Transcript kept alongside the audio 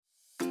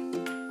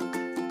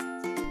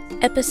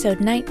Episode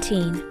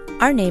 19,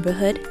 Our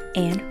Neighborhood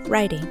and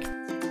Writing.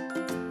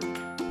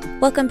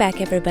 Welcome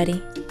back,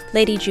 everybody.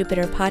 Lady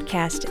Jupiter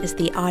Podcast is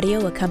the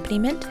audio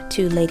accompaniment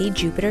to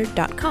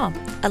LadyJupiter.com,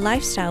 a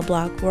lifestyle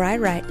blog where I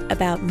write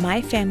about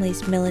my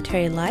family's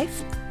military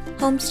life,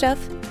 home stuff,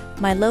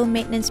 my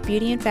low-maintenance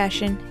beauty and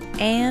fashion,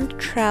 and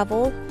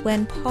travel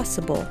when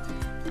possible.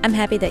 I'm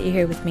happy that you're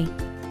here with me.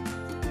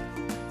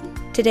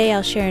 Today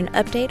I'll share an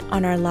update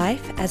on our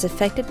life as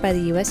affected by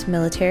the U.S.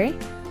 military,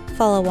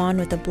 follow on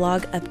with a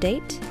blog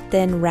update,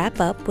 then wrap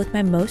up with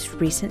my most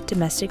recent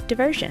domestic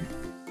diversion.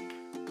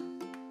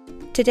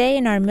 Today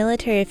in our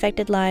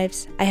military-affected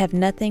lives, I have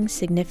nothing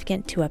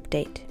significant to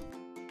update.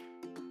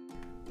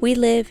 We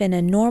live in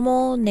a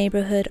normal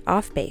neighborhood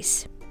off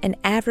base, an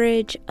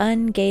average,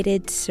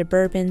 ungated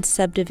suburban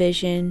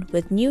subdivision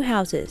with new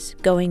houses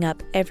going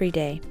up every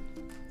day.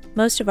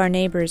 Most of our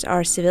neighbors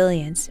are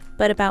civilians,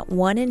 but about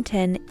 1 in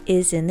 10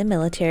 is in the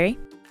military,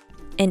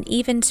 an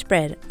even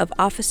spread of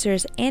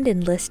officers and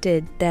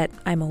enlisted that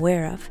I'm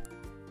aware of.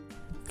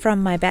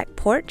 From my back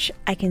porch,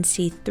 I can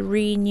see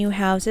 3 new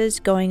houses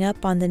going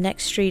up on the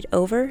next street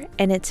over,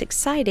 and it's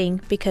exciting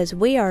because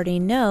we already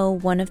know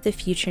one of the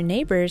future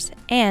neighbors,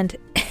 and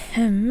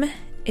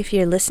if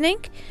you're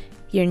listening,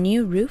 your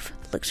new roof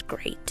looks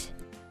great.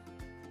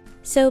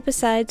 So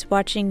besides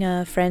watching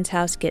a friend's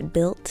house get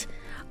built,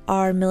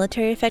 our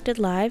military-affected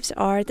lives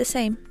are the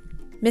same.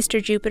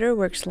 Mr. Jupiter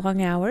works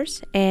long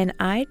hours, and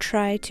I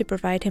try to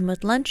provide him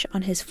with lunch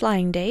on his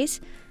flying days.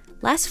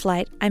 Last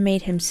flight, I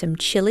made him some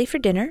chili for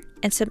dinner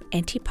and some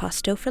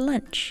antipasto for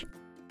lunch.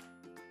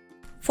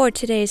 For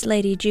today's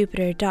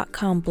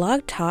LadyJupiter.com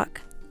blog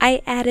talk,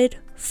 I added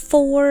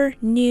 4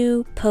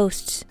 new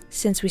posts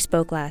since we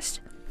spoke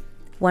last.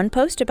 1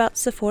 post about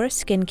Sephora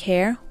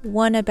skincare,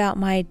 1 about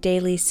my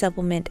daily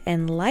supplement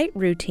and light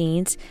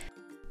routines.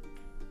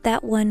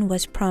 That one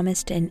was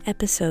promised in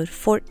episode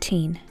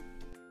 14.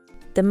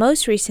 The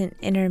most recent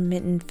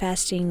intermittent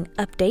fasting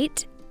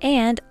update,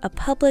 and a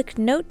public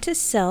note to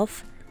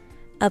self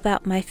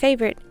about my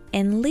favorite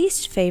and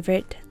least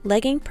favorite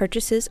legging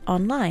purchases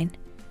online.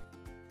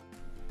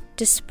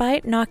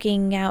 Despite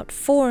knocking out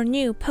 4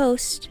 new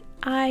posts,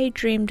 I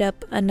dreamed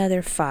up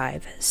another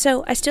 5,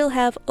 so I still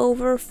have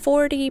over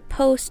 40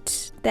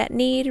 posts that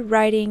need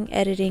writing,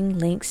 editing,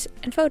 links,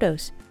 and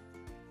photos.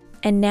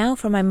 And now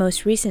for my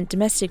most recent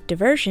domestic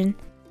diversion.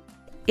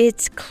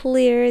 It's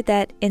clear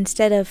that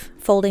instead of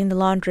folding the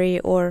laundry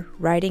or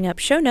writing up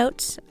show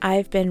notes,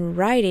 I've been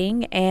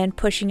writing and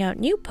pushing out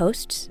new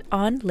posts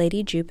on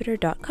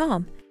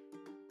LadyJupiter.com.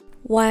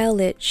 While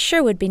it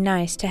sure would be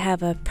nice to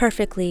have a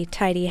perfectly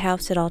tidy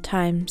house at all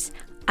times,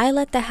 I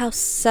let the house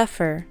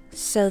suffer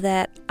so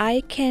that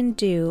I can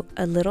do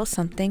a little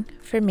something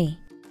for me.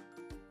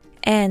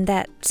 And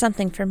that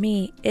something for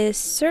me is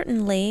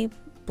certainly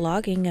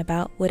blogging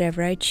about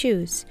whatever I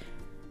choose.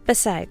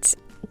 Besides,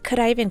 could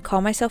I even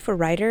call myself a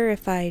writer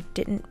if I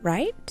didn't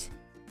write?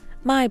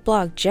 My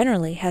blog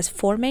generally has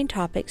 4 main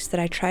topics that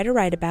I try to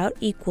write about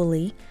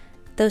equally.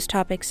 Those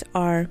topics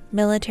are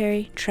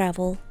military,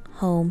 travel,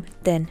 home,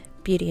 then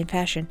beauty and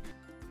fashion.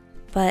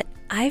 But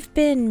I've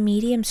been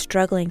medium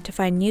struggling to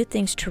find new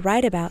things to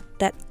write about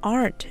that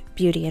aren't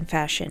beauty and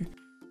fashion.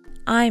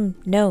 I'm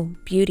no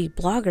beauty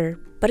blogger,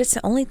 but it's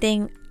the only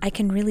thing I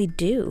can really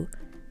do.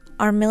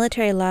 Our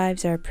military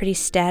lives are pretty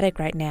static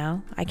right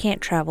now. I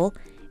can't travel,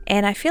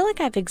 and I feel like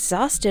I've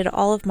exhausted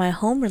all of my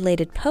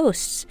home-related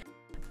posts,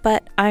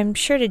 but I'm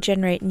sure to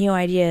generate new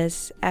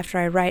ideas after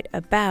I write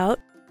about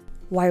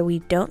why we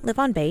don't live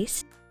on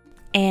base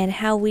and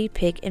how we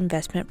pick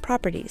investment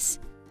properties.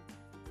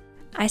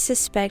 I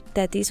suspect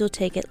that these will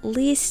take at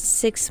least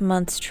 6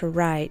 months to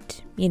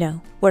write,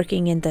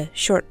 working in the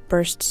short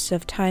bursts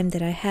of time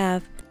that I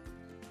have.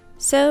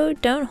 So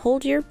don't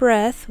hold your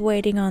breath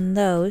waiting on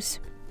those.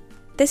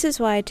 This is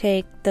why I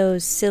take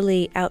those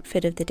silly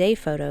outfit of the day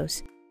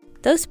photos.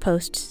 Those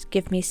posts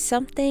give me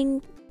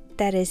something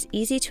that is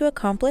easy to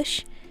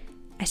accomplish.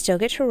 I still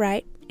get to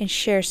write and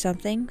share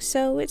something,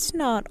 so it's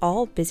not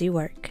all busy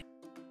work.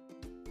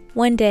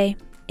 One day,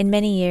 in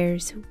many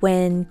years,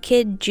 when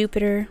kid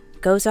Jupiter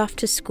goes off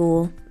to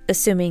school,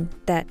 assuming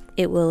that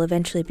it will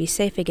eventually be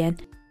safe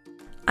again,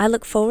 I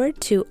look forward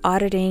to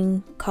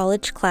auditing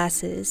college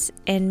classes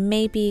and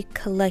maybe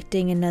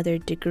collecting another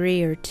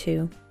degree or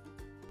 2.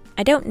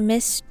 I don't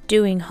miss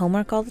doing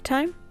homework all the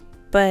time,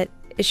 but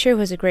it sure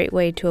was a great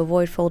way to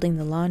avoid folding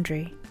the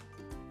laundry.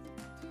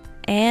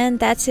 And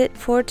that's it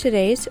for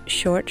today's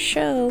short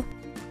show.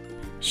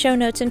 Show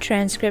notes and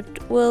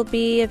transcript will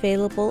be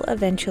available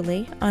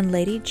eventually on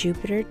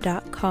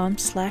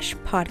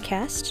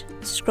LadyJupiter.com/podcast.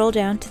 Scroll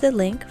down to the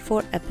link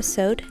for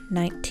episode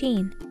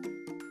 19.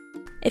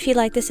 If you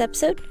like this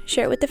episode,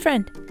 share it with a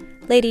friend.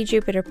 Lady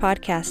Jupiter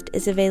Podcast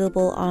is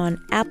available on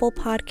Apple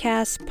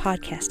Podcasts,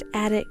 Podcast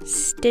Addict,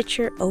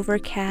 Stitcher,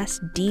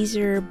 Overcast,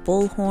 Deezer,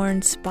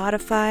 Bullhorn,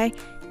 Spotify,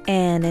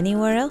 and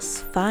anywhere else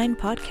fine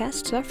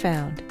podcasts are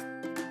found.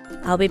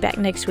 I'll be back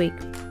next week.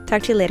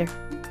 Talk to you later.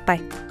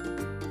 Bye.